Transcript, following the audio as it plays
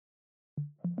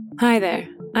Hi there,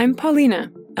 I'm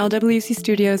Paulina, LWC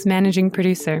Studios' managing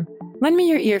producer. Lend me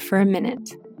your ear for a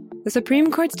minute. The Supreme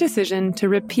Court's decision to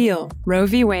repeal Roe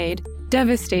v. Wade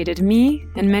devastated me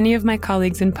and many of my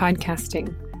colleagues in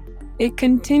podcasting. It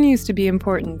continues to be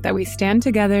important that we stand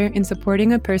together in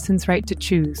supporting a person's right to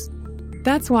choose.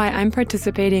 That's why I'm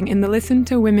participating in the Listen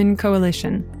to Women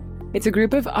Coalition. It's a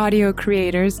group of audio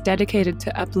creators dedicated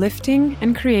to uplifting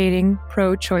and creating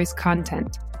pro-choice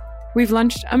content. We've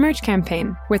launched a merch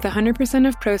campaign with 100%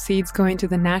 of proceeds going to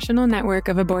the National Network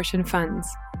of Abortion Funds.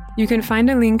 You can find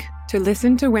a link to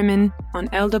Listen to Women on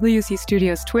LWC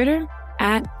Studios Twitter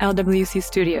at LWC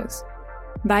Studios.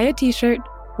 Buy a t-shirt,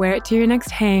 wear it to your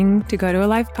next hang, to go to a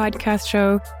live podcast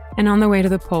show, and on the way to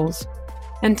the polls.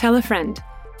 And tell a friend.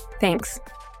 Thanks.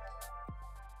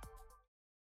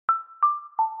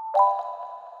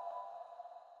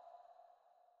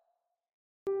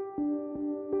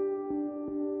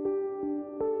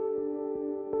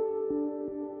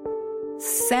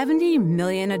 $70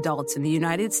 million adults in the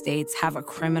United States have a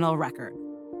criminal record.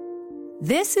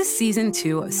 This is season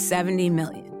 2 of 70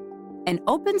 Million, an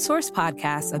open source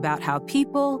podcast about how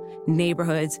people,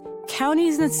 neighborhoods,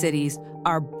 counties, and cities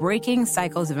are breaking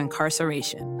cycles of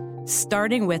incarceration,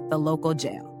 starting with the local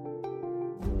jail.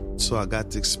 So I got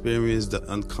to experience the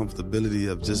uncomfortability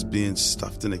of just being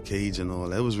stuffed in a cage and all.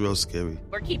 That was real scary.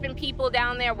 We're keeping people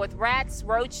down there with rats,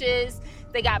 roaches,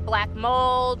 they got black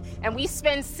mold, and we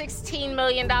spend $16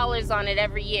 million on it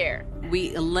every year.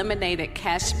 We eliminated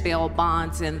cash bail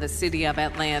bonds in the city of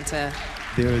Atlanta.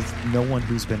 There is no one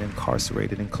who's been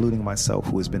incarcerated, including myself,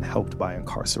 who has been helped by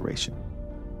incarceration.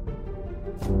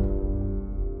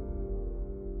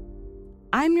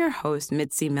 I'm your host,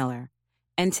 Mitzi Miller,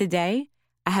 and today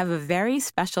I have a very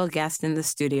special guest in the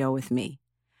studio with me,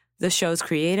 the show's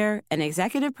creator and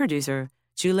executive producer,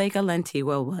 Juleyka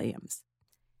Lantigua Williams.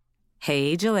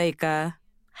 Hey, Juleyka.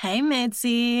 Hey,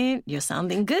 Mitzi. You're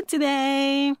sounding good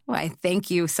today. Why,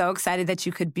 thank you. So excited that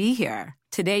you could be here.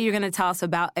 Today, you're going to tell us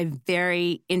about a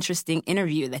very interesting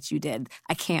interview that you did.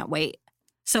 I can't wait.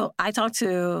 So I talked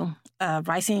to a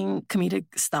rising comedic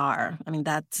star. I mean,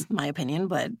 that's my opinion,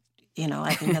 but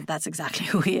I think that's exactly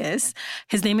who he is.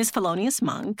 His name is Thelonious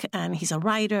Monk, and he's a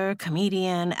writer,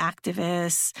 comedian,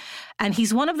 activist. And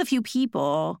he's one of the few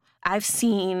people I've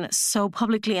seen so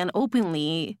publicly and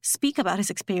openly speak about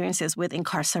his experiences with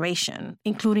incarceration,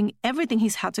 including everything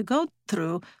he's had to go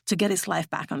through to get his life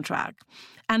back on track.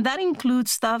 And that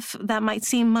includes stuff that might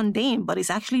seem mundane, but is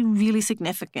actually really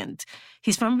significant.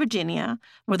 He's from Virginia,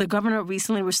 where the governor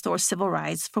recently restored civil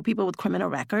rights for people with criminal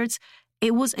records.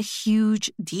 It was a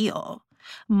huge deal.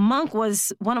 Monk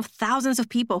was one of thousands of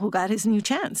people who got his new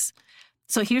chance.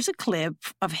 So here's a clip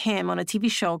of him on a TV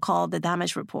show called The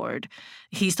Damage Report.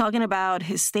 He's talking about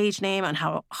his stage name and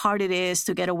how hard it is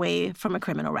to get away from a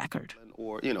criminal record.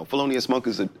 Or, Thelonious Monk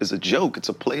is a joke. It's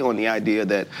a play on the idea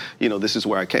that, this is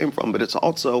where I came from. But it's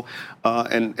also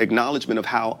an acknowledgement of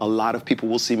how a lot of people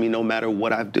will see me no matter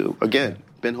what I do. Again,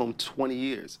 been home 20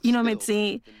 years.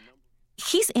 Mitzi,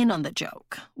 he's in on the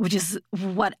joke, which is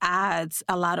what adds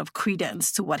a lot of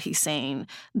credence to what he's saying.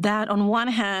 That on one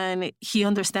hand, he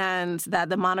understands that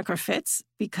the moniker fits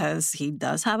because he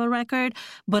does have a record.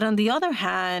 But on the other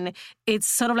hand, it's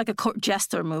sort of like a court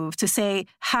jester move to say,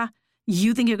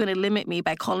 you think you're going to limit me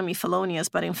by calling me Thelonious,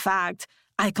 but in fact,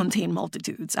 I contain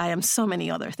multitudes. I am so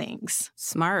many other things.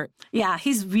 Smart. Yeah,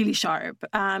 he's really sharp.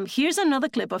 Here's another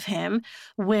clip of him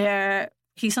where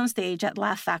he's on stage at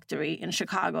Laugh Factory in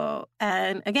Chicago.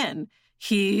 And again,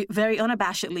 he very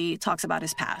unabashedly talks about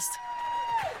his past.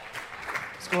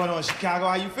 What's going on, Chicago?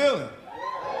 How you feeling?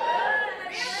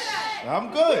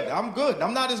 I'm good.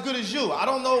 I'm not as good as you. I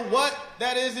don't know what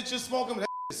that is that you're smoking, but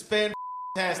that's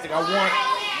fantastic.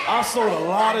 I sold a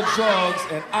lot of drugs,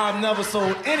 and I've never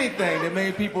sold anything that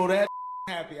made people that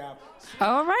happy.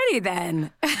 Alrighty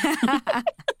then.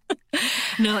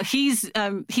 No, he's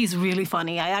really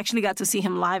funny. I actually got to see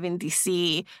him live in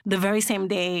D.C. the very same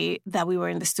day that we were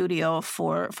in the studio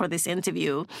for this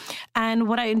interview. And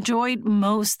what I enjoyed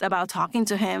most about talking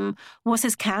to him was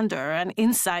his candor and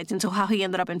insight into how he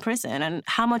ended up in prison and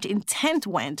how much intent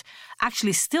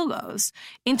actually still goes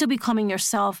into becoming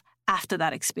yourself after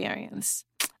that experience.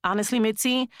 Honestly,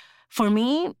 Mitzi, for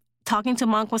me, talking to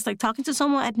Monk was like talking to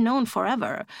someone I'd known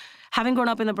forever. Having grown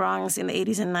up in the Bronx in the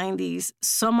 80s and 90s,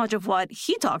 so much of what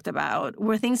he talked about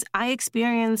were things I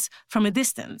experienced from a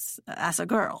distance as a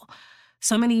girl.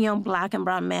 So many young Black and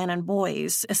brown men and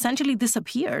boys essentially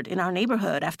disappeared in our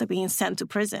neighborhood after being sent to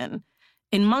prison.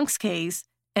 In Monk's case,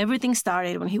 everything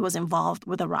started when he was involved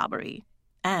with a robbery,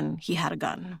 and he had a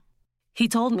gun. He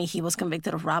told me he was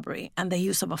convicted of robbery and the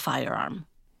use of a firearm.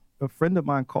 A friend of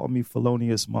mine called me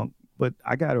Thelonious Monk but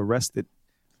I got arrested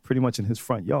pretty much in his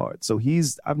front yard. So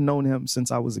I've known him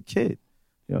since I was a kid.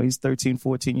 You know, he's 13,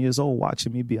 14 years old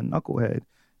watching me be a knucklehead.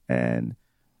 And,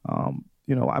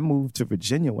 you know, I moved to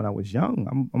Virginia when I was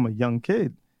young. I'm a young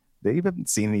kid. They haven't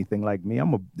seen anything like me. You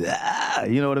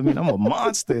know what I mean? I'm a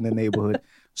monster in the neighborhood.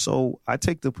 So I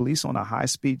take the police on a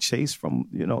high-speed chase from,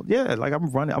 like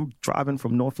I'm driving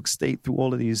from Norfolk State through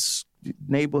all of these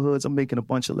neighborhoods. I'm making a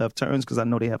bunch of left turns because I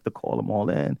know they have to call them all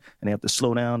in, and they have to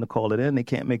slow down to call it in. They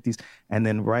can't make these. And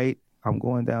then I'm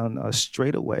going down a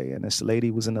straightaway, and this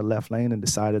lady was in the left lane and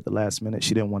decided at the last minute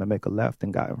she didn't want to make a left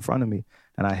and got in front of me.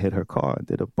 And I hit her car and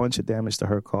did a bunch of damage to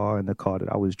her car and the car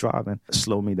that I was driving.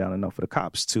 Slowed me down enough for the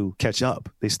cops to catch up.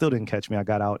 They still didn't catch me. I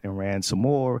got out and ran some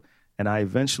more. And I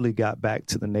eventually got back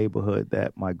to the neighborhood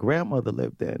that my grandmother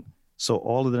lived in. So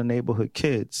all of the neighborhood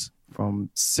kids from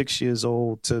 6 years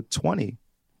old to 20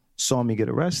 saw me get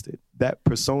arrested. That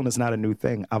persona is not a new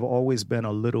thing. I've always been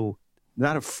a little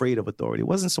not afraid of authority. It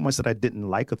wasn't so much that I didn't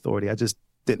like authority. I just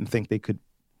didn't think they could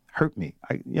hurt me.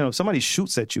 If somebody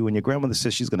shoots at you and your grandmother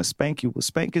says she's going to spank you, well,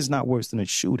 spank is not worse than a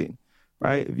shooting,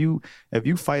 right? If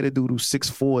you fight a dude who's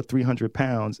 6'4", 300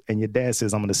 pounds, and your dad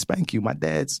says, I'm going to spank you, my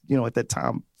dad's, at that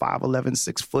time, 5'11",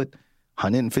 6 foot,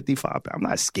 155 pounds. I'm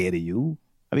not scared of you.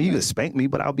 I mean, you can spank me,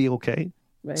 but I'll be okay.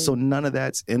 Right. So none of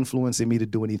that's influencing me to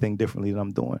do anything differently than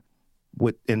I'm doing.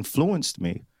 What influenced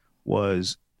me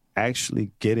was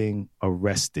actually getting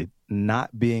arrested,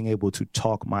 not being able to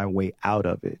talk my way out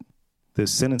of it. The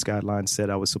sentence guidelines said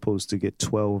I was supposed to get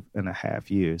 12 and a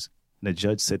half years, and the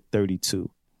judge said 32.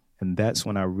 And that's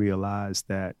when I realized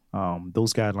that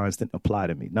those guidelines didn't apply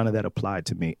to me. None of that applied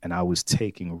to me, and I was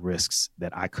taking risks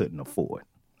that I couldn't afford.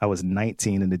 I was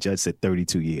 19, and the judge said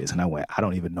 32 years, and I went, I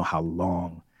don't even know how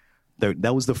long.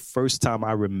 That was the first time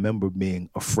I remember being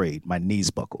afraid. My knees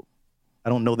buckled. I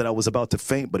don't know that I was about to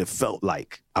faint, but it felt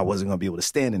like I wasn't going to be able to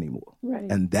stand anymore. Right.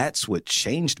 And that's what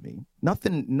changed me.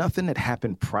 Nothing had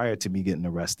happened prior to me getting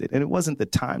arrested. And it wasn't the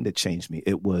time that changed me.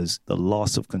 It was the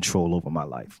loss of control over my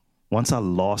life. Once I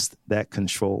lost that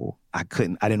control, I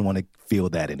didn't want to feel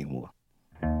that anymore.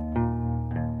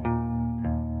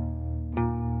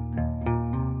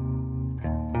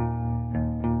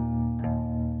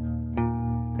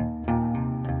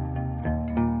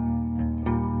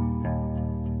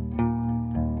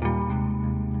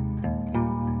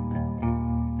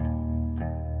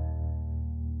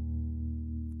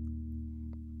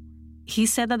 He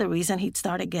said that the reason he'd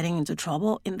started getting into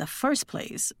trouble in the first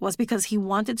place was because he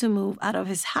wanted to move out of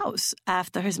his house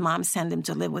after his mom sent him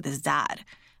to live with his dad.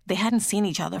 They hadn't seen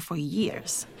each other for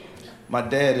years. My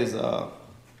dad was a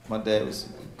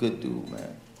good dude,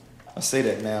 man. I say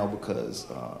that now because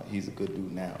he's a good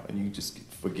dude now, and you just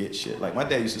forget shit. Like, my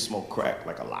dad used to smoke crack,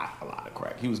 like a lot of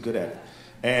crack. He was good at it.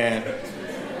 And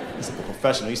he's like a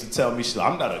professional. He used to tell me,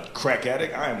 I'm not a crack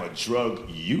addict, I am a drug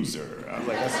user. I was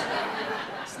like,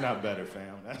 that's not better,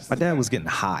 fam. My dad was getting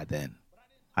high then.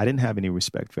 I didn't have any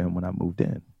respect for him when I moved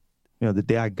in. The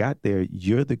day I got there,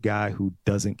 you're the guy who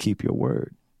doesn't keep your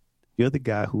word. You're the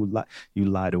guy who you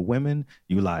lie to women,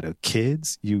 you lie to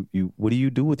kids. What do you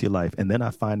do with your life? And then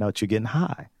I find out you're getting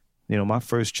high. My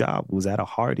first job was at a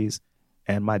Hardee's,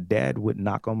 and my dad would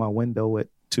knock on my window at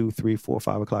 2, 3, 4,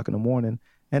 5 o'clock in the morning.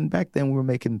 And back then we were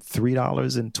making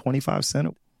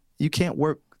 $3.25. You can't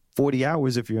work 40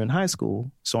 hours if you're in high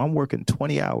school. So I'm working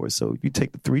 20 hours. So you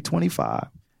take the $3.25,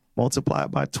 multiply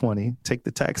it by 20, take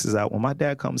the taxes out. When my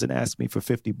dad comes and asks me for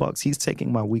 $50, he's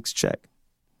taking my week's check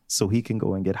so he can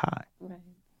go and get high. Right.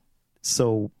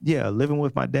 So yeah, living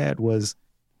with my dad was,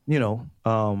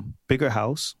 bigger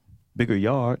house, bigger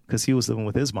yard, because he was living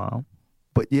with his mom.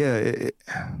 But yeah, it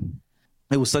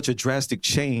was such a drastic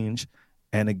change.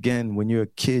 And again, when you're a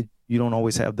kid, you don't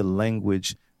always have the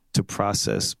language to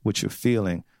process what you're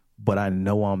feeling. But I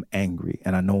know I'm angry,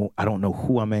 and I don't know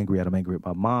who I'm angry at. I'm angry at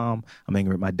my mom. I'm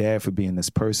angry at my dad for being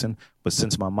this person. But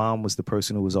since my mom was the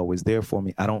person who was always there for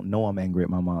me, I don't know I'm angry at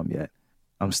my mom yet.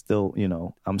 I'm still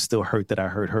hurt that I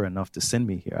hurt her enough to send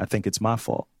me here. I think it's my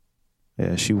fault.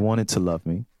 Yeah, she wanted to love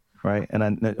me, right?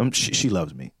 And she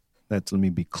loves me. Let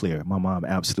me be clear. My mom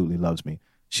absolutely loves me.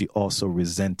 She also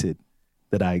resented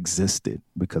that I existed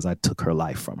because I took her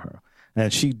life from her.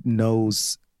 And she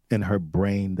knows in her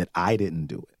brain that I didn't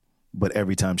do it. But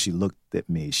every time she looked at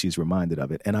me, she's reminded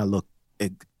of it. And I look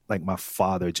like my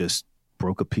father just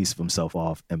broke a piece of himself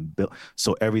off and built.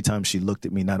 So every time she looked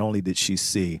at me, not only did she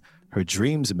see her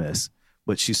dreams miss,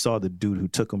 but she saw the dude who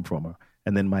took them from her.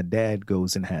 And then my dad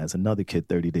goes and has another kid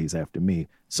 30 days after me.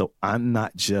 So I'm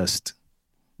not just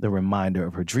the reminder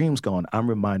of her dreams gone. I'm a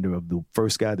reminder of the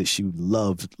first guy that she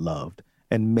loved,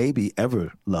 and maybe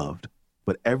ever loved.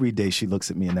 But every day she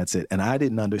looks at me and that's it. And I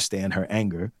didn't understand her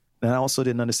anger And I also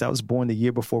didn't understand. I was born the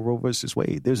year before Roe versus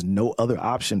Wade. There's no other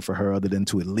option for her other than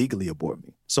to illegally abort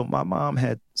me. So my mom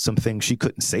had some things she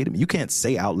couldn't say to me. You can't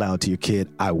say out loud to your kid,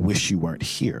 I wish you weren't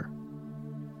here.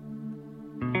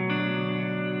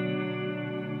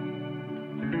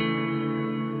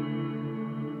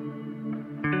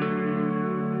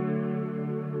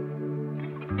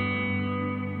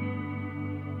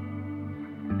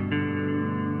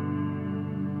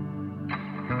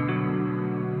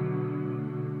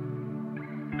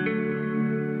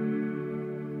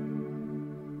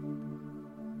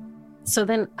 So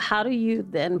then how do you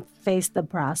then face the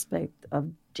prospect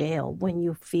of jail when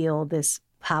you feel this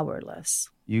powerless?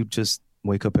 You just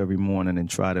wake up every morning and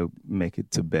try to make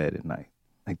it to bed at night.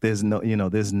 Like there's no,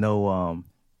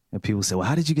 and people say, well,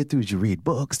 how did you get through? Did you read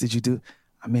books? Did you do?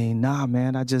 I mean, nah,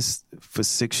 man, for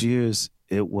 6 years,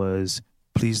 it was,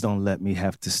 please don't let me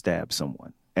have to stab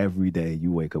someone. Every day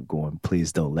you wake up going,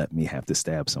 please don't let me have to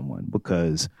stab someone.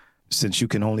 Because since you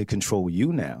can only control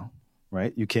you now,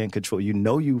 right? You can't control,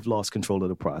 you've lost control of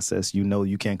the process.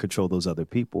 You can't control those other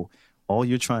people. All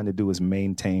you're trying to do is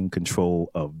maintain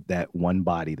control of that one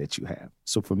body that you have.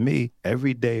 So for me,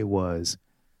 every day was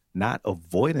not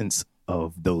avoidance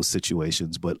of those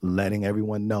situations, but letting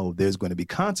everyone know there's going to be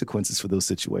consequences for those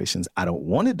situations. I don't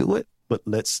want to do it, but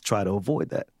let's try to avoid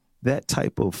that. That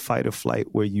type of fight or flight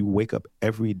where you wake up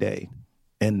every day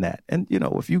in that. And,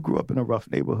 if you grew up in a rough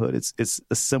neighborhood, it's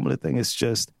a similar thing. It's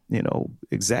just,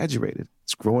 exaggerated.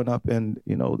 It's growing up in,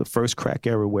 the first crack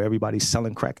era where everybody's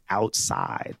selling crack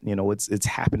outside. It's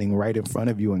happening right in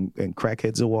front of you, and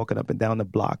crackheads are walking up and down the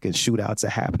block, and shootouts are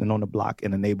happening on the block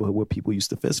in a neighborhood where people used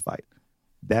to fist fight.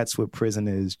 That's what prison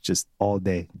is, just all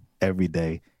day, every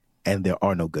day. And there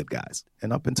are no good guys.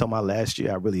 And up until my last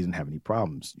year, I really didn't have any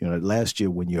problems. Last year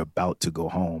when you're about to go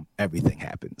home, everything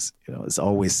happens. It's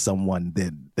always someone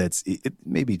that's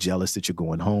maybe jealous that you're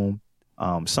going home.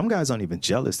 Some guys aren't even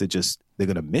jealous. They're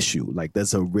going to miss you. Like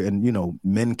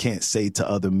men can't say to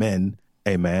other men,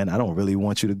 hey man, I don't really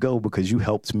want you to go because you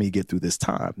helped me get through this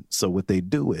time. So what they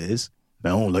do is,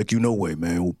 man, I don't like you no way,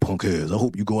 man, old punk ass. I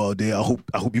hope you go out there. I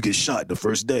hope you get shot the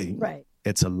first day. Right.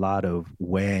 It's a lot of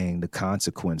weighing the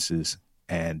consequences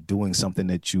and doing something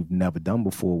that you've never done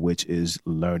before, which is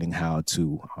learning how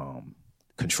to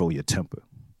control your temper.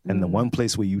 And the one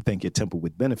place where you think your temper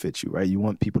would benefit you, right? You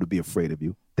want people to be afraid of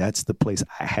you. That's the place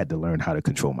I had to learn how to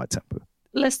control my temper.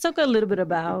 Let's talk a little bit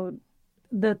about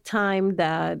the time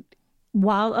that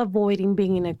while avoiding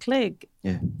being in a clique,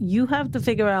 you have to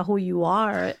figure out who you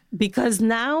are, because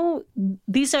now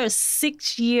these are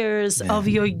 6 years of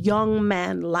your young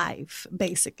man life,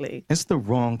 basically. It's the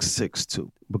wrong 6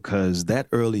 too, because that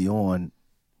early on,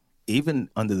 even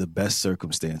under the best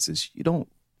circumstances,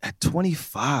 at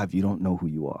 25, you don't know who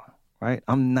you are, right?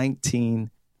 I'm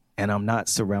 19 and I'm not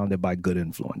surrounded by good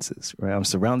influences, right? I'm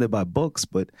surrounded by books,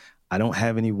 but I don't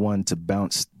have anyone to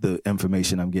bounce the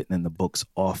information I'm getting in the books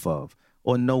off of,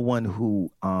 or no one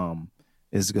who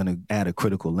is going to add a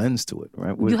critical lens to it,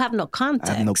 right? You have no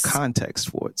context. I have no context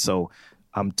for it. So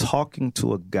I'm talking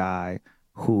to a guy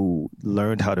who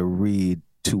learned how to read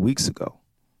 2 weeks ago,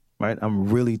 right? I'm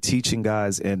really teaching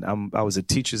guys, and I was a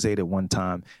teacher's aide at one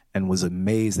time and was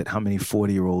amazed at how many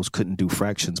 40-year-olds couldn't do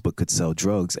fractions but could sell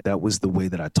drugs. That was the way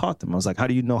that I taught them. I was like, how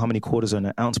do you know how many quarters are in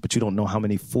an ounce, but you don't know how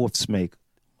many fourths make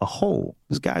a whole?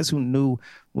 There's guys who knew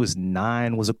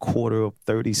 9 was a quarter of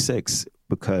 36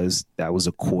 because that was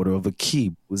a quarter of a key.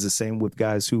 It was the same with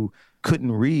guys who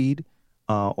couldn't read,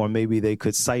 or maybe they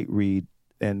could sight read.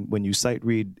 And when you sight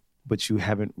read, but you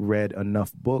haven't read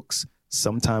enough books,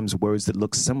 sometimes words that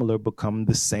look similar become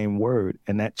the same word,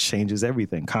 and that changes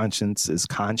everything. Conscience is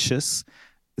conscious.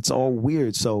 It's all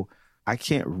weird. So I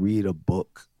can't read a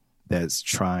book that's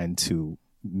trying to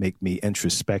make me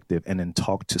introspective and then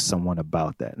talk to someone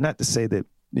about that. Not to say that,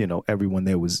 everyone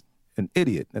there was an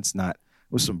idiot. That's not,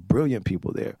 there was some brilliant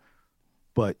people there.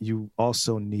 But you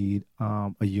also need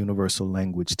a universal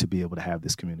language to be able to have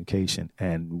this communication.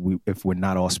 And if we're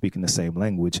not all speaking the same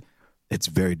language, it's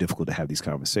very difficult to have these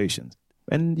conversations.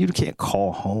 And you can't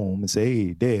call home and say,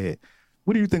 hey, Dad,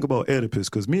 what do you think about Oedipus?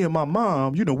 Because me and my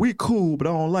mom, we cool, but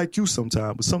I don't like you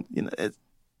sometimes. But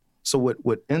so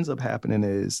what ends up happening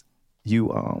is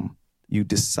you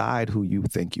decide who you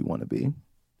think you want to be,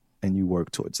 and you work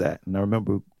towards that. And I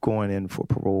remember going in for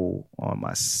parole on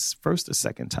my first or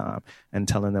second time and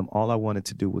telling them all I wanted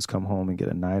to do was come home and get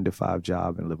a 9-to-5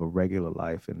 job and live a regular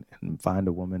life and find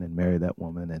a woman and marry that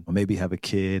woman, and maybe have a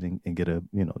kid and get a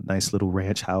nice little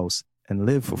ranch house and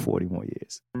live for 40 more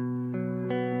years.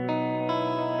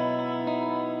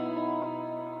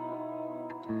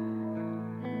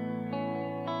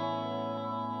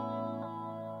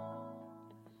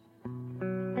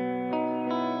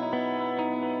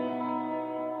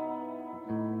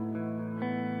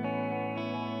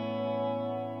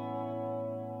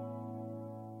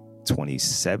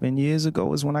 27 years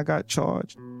ago is when I got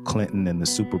charged. Clinton and the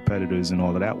super predators and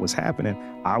all of that was happening.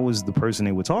 I was the person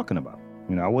they were talking about.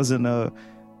 I wasn't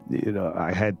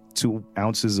I had 2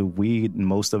 ounces of weed and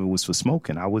most of it was for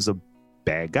smoking. I was a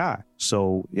bad guy.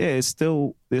 So yeah, there's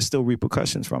still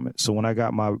repercussions from it. So when I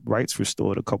got my rights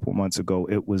restored a couple months ago,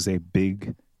 it was a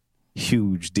big,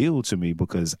 huge deal to me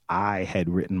because I had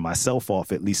written myself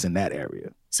off, at least in that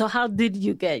area. So how did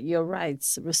you get your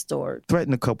rights restored?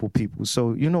 Threatened a couple people.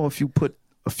 So, if you put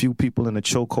a few people in a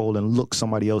chokehold and look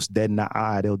somebody else dead in the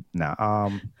eye,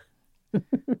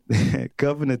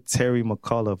 Governor Terry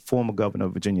McAuliffe, former governor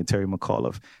of Virginia, Terry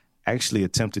McAuliffe, actually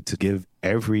attempted to give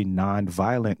every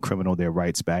non-violent criminal their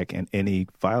rights back, and any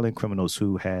violent criminals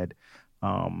who had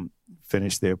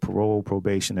finished their parole,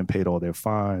 probation, and paid all their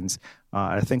fines.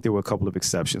 I think there were a couple of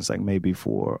exceptions, like maybe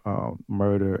for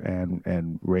murder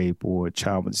and rape or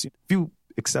child molestation. A few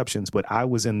exceptions, but I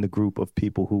was in the group of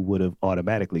people who would have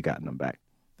automatically gotten them back.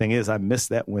 Thing is, I missed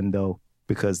that window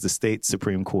because the state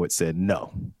Supreme Court said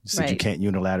no. Said you can't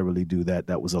unilaterally do that.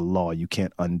 That was a law. You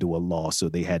can't undo a law. So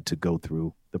they had to go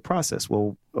through the process.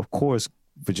 Well, of course,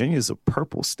 Virginia is a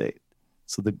purple state.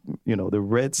 So the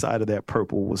red side of that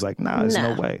purple was like, there's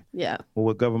no way. Yeah. Well,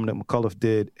 what Governor McAuliffe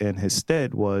did in his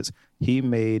stead was he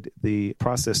made the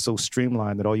process so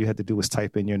streamlined that all you had to do was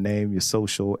type in your name, your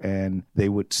social, and they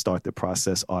would start the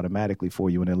process automatically for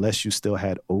you. And unless you still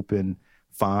had open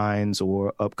fines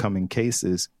or upcoming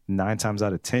cases, 9 times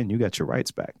out of 10, you got your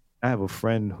rights back. I have a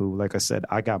friend who, like I said,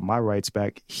 I got my rights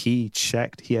back. He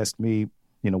checked. He asked me,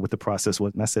 what the process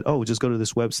was. And I said, just go to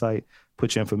this website,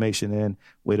 put your information in,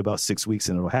 wait about 6 weeks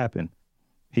and it'll happen.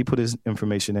 He put his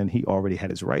information in. He already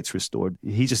had his rights restored.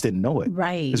 He just didn't know it.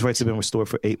 Right. His rights have been restored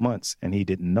for 8 months and he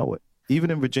didn't know it. Even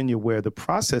in Virginia, where the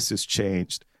process has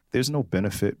changed, there's no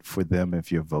benefit for them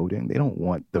if you're voting. They don't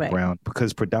want the brown,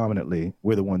 because predominantly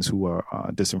we're the ones who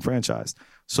are disenfranchised.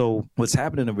 So what's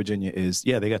happening in Virginia is,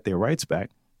 they got their rights back,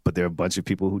 but there are a bunch of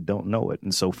people who don't know it.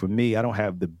 And so for me, I don't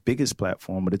have the biggest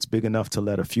platform, but it's big enough to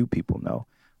let a few people know.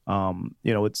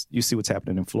 You see what's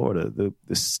happening in Florida.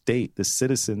 The state, the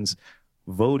citizens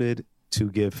voted to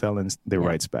give felons their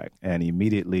rights back. And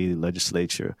immediately the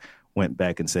legislature went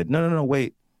back and said, no,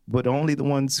 wait, but only the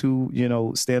ones who,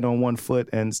 stand on one foot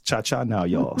and cha-cha now,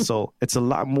 y'all. So it's a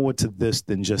lot more to this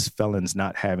than just felons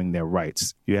not having their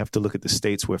rights. You have to look at the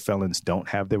states where felons don't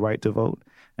have the right to vote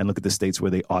and look at the states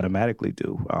where they automatically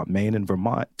do. Maine and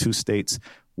Vermont, 2 states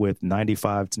with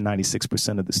 95 to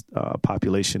 96% of the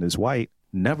population is white,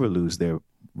 never lose their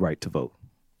right to vote.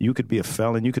 You could be a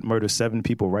felon. You could murder 7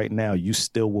 people right now. You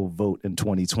still will vote in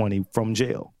 2020 from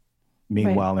jail.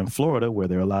 Meanwhile, in Florida, where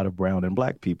there are a lot of brown and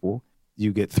black people,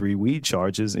 you get 3 weed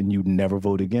charges and you never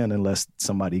vote again unless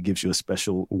somebody gives you a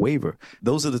special waiver.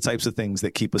 Those are the types of things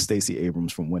that keep a Stacey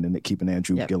Abrams from winning, that keep an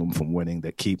Andrew Gillum from winning,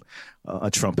 that keep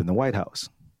a Trump in the White House.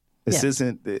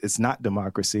 It's not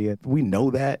democracy. And we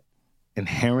know that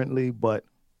inherently, but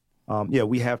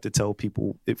we have to tell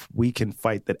people, if we can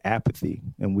fight that apathy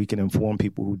and we can inform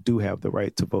people who do have the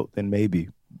right to vote, then maybe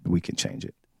we can change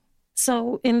it.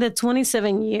 So in the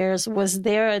 27 years, was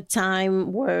there a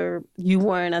time where you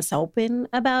weren't as open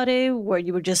about it, where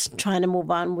you were just trying to move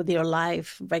on with your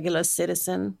life, regular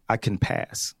citizen? I can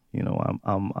pass.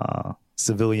 I'm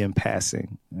civilian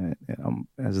passing,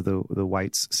 as the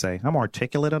whites say. I'm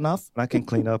articulate enough. I can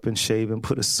clean up and shave and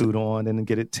put a suit on and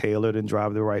get it tailored and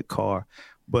drive the right car.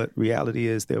 But reality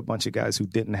is there are a bunch of guys who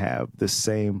didn't have the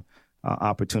same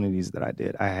opportunities that I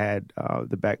did. I had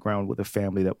the background with a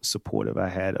family that was supportive. I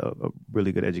had a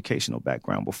really good educational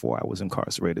background before I was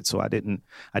incarcerated. So I didn't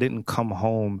come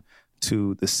home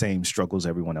to the same struggles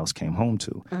everyone else came home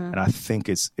to. And I think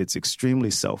it's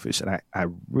extremely selfish. And I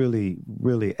really,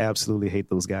 really absolutely hate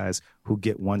those guys who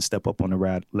get one step up on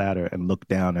the ladder and look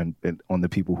down and on the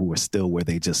people who are still where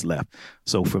they just left.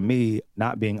 So for me,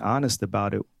 not being honest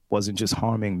about it wasn't just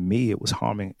harming me, it was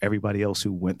harming everybody else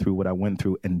who went through what I went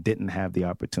through and didn't have the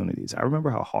opportunities. I remember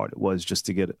how hard it was just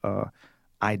to get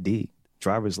ID,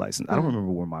 driver's license. I don't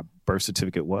remember where my birth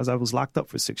certificate was. I was locked up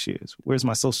for 6 years. Where's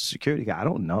my social security guy? I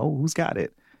don't know. Who's got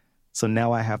it? So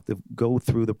now I have to go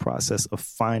through the process of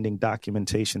finding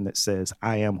documentation that says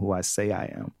I am who I say I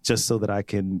am, just so that I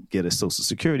can get a social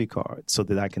security card, so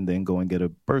that I can then go and get a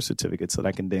birth certificate, so that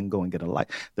I can then go and get a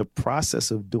license. The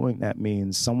process of doing that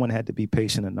means someone had to be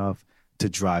patient enough to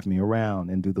drive me around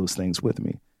and do those things with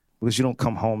me. Because you don't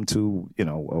come home to,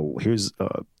 here's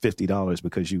 $50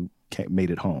 because you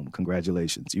made it home.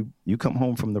 Congratulations. You come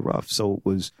home from the rough. So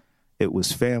it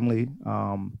was family,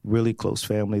 really close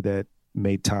family that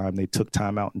made time. They took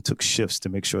time out and took shifts to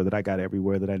make sure that I got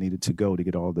everywhere that I needed to go to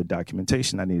get all the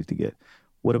documentation I needed to get.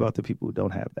 What about the people who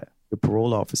don't have that? The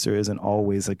parole officer isn't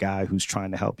always a guy who's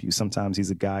trying to help you. Sometimes he's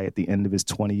a guy at the end of his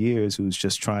 20 years who's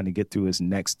just trying to get through his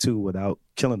next 2 without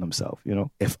killing himself. You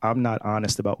know, if I'm not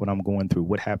honest about what I'm going through,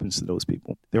 what happens to those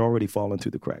people? They're already falling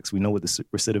through the cracks. We know what the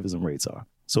recidivism rates are.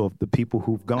 So if the people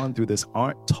who've gone through this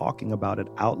aren't talking about it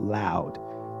out loud,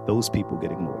 those people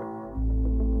get ignored.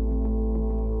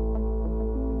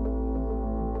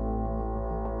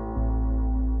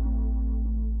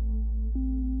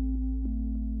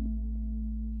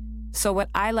 So what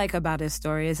I like about his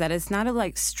story is that it's not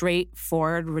a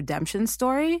straightforward redemption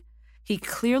story. He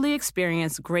clearly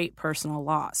experienced great personal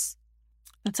loss.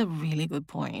 That's a really good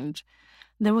point.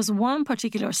 There was one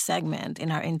particular segment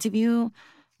in our interview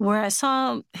where I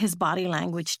saw his body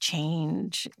language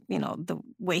change, the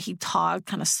way he talked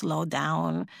kind of slowed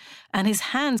down, and his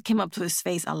hands came up to his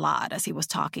face a lot as he was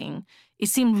talking. It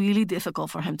seemed really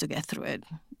difficult for him to get through it.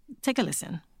 Take a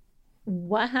listen.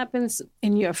 What happens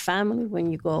in your family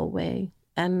when you go away?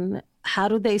 And how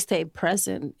do they stay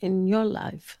present in your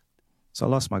life? So I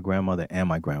lost my grandmother and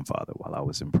my grandfather while I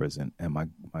was in prison. And my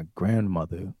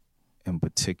grandmother in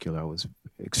particular, I was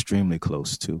extremely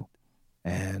close to.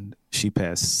 And she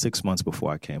passed 6 months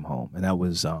before I came home. And that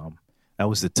was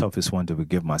the toughest one to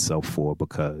forgive myself for,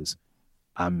 because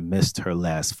I missed her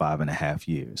last 5.5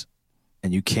 years.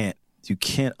 And you can't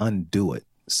undo it.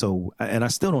 So, and I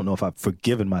still don't know if I've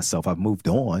forgiven myself. I've moved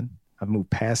on. I've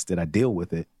moved past it. I deal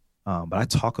with it. But I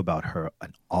talk about her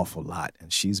an awful lot,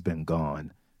 and she's been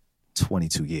gone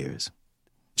 22 years.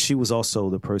 She was also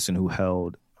the person who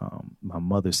held my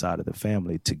mother's side of the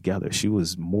family together. She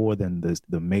was more than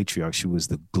the matriarch. She was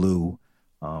the glue.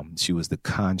 She was the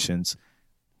conscience.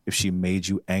 If she made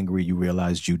you angry, you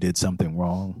realized you did something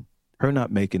wrong. Her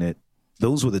not making it,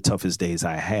 those were the toughest days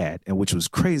I had, and which was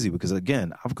crazy because,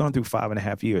 again, I've gone through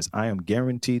 5.5 years. I am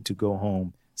guaranteed to go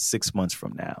home 6 months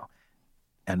from now.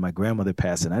 And my grandmother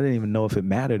passed, and I didn't even know if it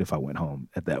mattered if I went home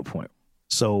at that point.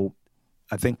 So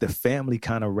I think the family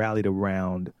kind of rallied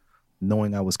around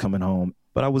knowing I was coming home.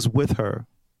 But I was with her,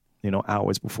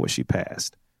 hours before she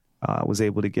passed. I was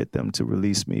able to get them to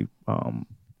release me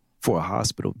for a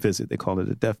hospital visit. They call it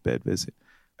a deathbed visit.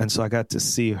 And so I got to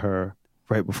see her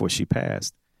right before she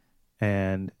passed.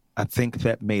 And I think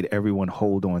that made everyone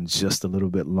hold on just a little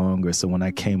bit longer. So when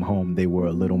I came home, they were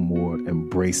a little more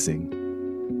embracing.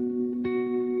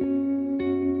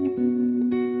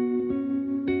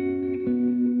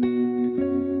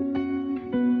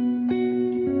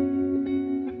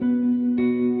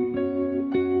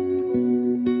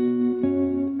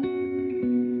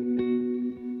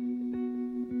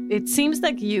 It seems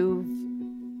like you've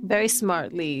very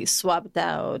smartly swapped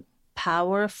out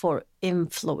power for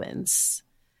influence.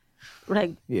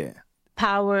 Yeah.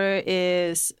 Power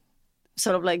is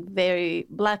sort of very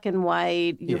black and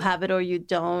white. You have it or you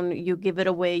don't. You give it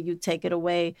away, you take it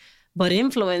away. But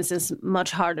influence is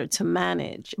much harder to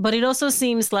manage. But it also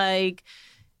seems like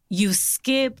you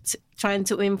skipped trying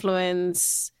to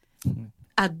influence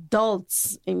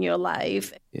adults in your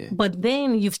life. Yeah. But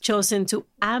then you've chosen to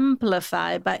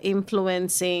amplify by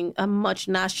influencing a much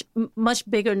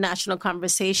bigger national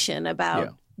conversation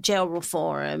about jail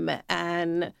reform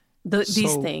and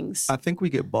these things. I think we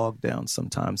get bogged down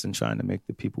sometimes in trying to make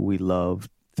the people we love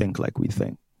think like we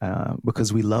think.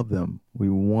 Because we love them. We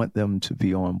want them to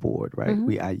be on board, right?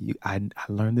 Mm-hmm. I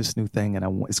learned this new thing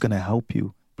and it's going to help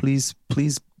you. Please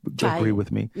agree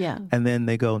with me. Yeah. And then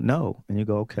they go, no. And you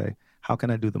go, okay, how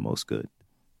can I do the most good?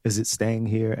 Is it staying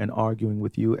here and arguing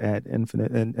with you ad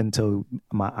infinitum until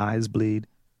my eyes bleed?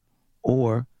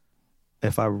 Or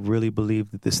if I really believe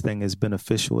that this thing is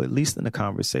beneficial, at least in the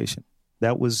conversation.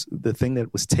 That was the thing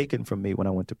that was taken from me when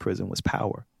I went to prison was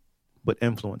power, but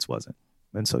influence wasn't.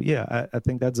 And so, I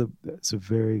think that's a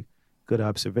very good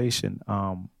observation.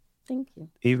 Thank you.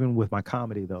 Even with my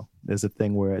comedy, though, there's a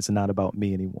thing where it's not about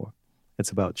me anymore.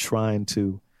 It's about trying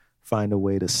to find a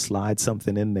way to slide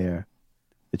something in there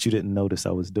that you didn't notice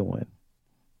I was doing.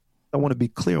 I want to be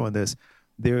clear on this.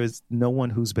 There is no one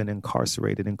who's been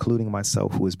incarcerated, including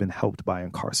myself, who has been helped by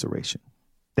incarceration.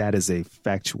 That is a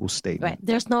factual statement. Right.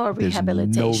 There's no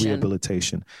rehabilitation. There's no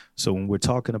rehabilitation. So when we're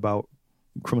talking about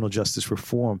criminal justice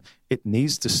reform, it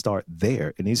needs to start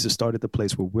there. It needs to start at the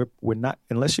place where we're not,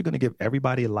 unless you're going to give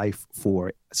everybody a life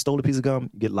for stole a piece of gum,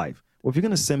 get life. Or if you're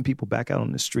going to send people back out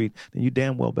on the street, then you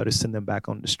damn well better send them back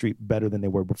on the street better than they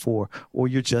were before, or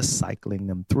you're just cycling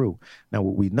them through. Now,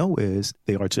 what we know is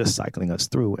they are just cycling us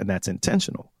through, and that's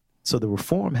intentional. So the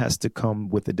reform has to come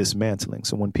with the dismantling.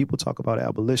 So when people talk about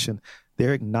abolition,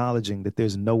 they're acknowledging that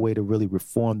there's no way to really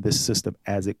reform this system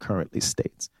as it currently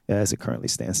stands.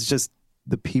 It's just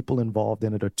the people involved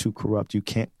in it are too corrupt. You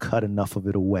can't cut enough of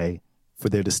it away for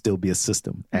there to still be a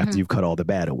system after you've cut all the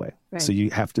bad away. Right. So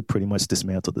you have to pretty much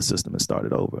dismantle the system and start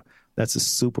it over. That's a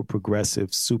super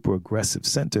progressive, super aggressive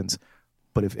sentence.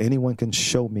 But if anyone can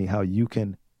show me how you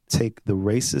can take the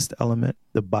racist element,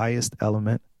 the biased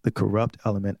element, the corrupt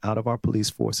element out of our police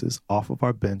forces, off of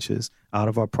our benches, out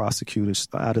of our prosecutors,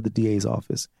 out of the DA's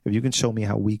office, if you can show me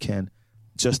how we can,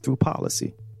 just through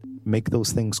policy, make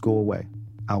those things go away,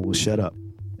 I will shut up.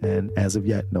 And as of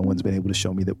yet, no one's been able to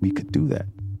show me that we could do that.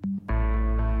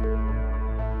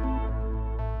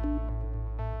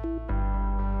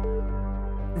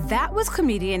 That was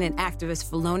comedian and activist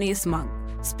Felonious Monk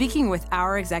speaking with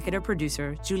our executive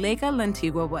producer, Juleyka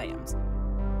Lantigua Williams.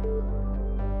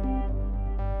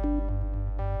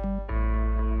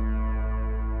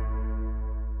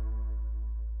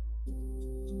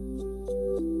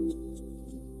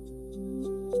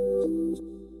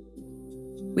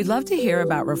 We'd love to hear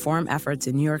about reform efforts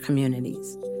in your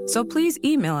communities. So please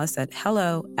email us at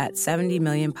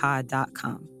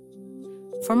hello@70millionpod.com.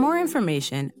 For more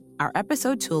information, our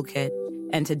episode toolkit,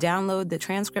 and to download the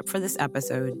transcript for this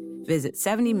episode, visit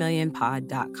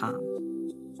 70millionpod.com.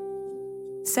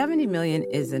 70 Million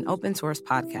is an open source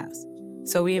podcast,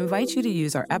 so we invite you to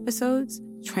use our episodes,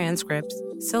 transcripts,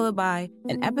 syllabi,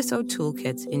 and episode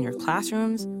toolkits in your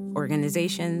classrooms,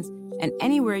 organizations, and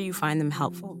anywhere you find them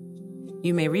helpful.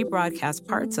 You may rebroadcast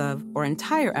parts of or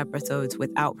entire episodes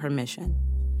without permission.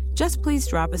 Just please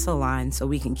drop us a line so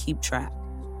we can keep track.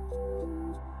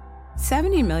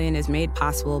 70 Million is made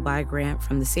possible by a grant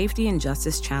from the Safety and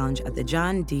Justice Challenge at the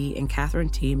John D. and Catherine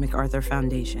T. MacArthur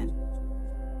Foundation.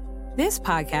 This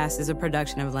podcast is a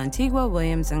production of Lantigua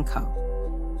Williams &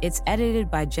 Co. It's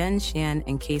edited by Jen Shan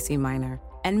and Casey Miner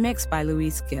and mixed by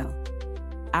Luis Gill.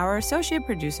 Our associate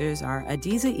producers are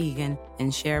Adiza Egan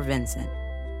and Cher Vincent.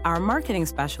 Our marketing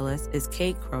specialist is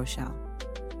Kate Crochell.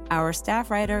 Our staff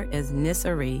writer is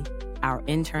Nissa Ree. Our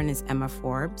intern is Emma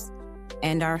Forbes.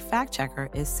 And our fact checker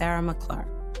is Sarah McClure.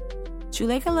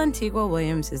 Juleyka Lantigua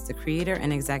Williams is the creator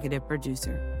and executive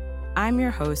producer. I'm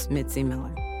your host, Mitzi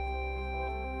Miller.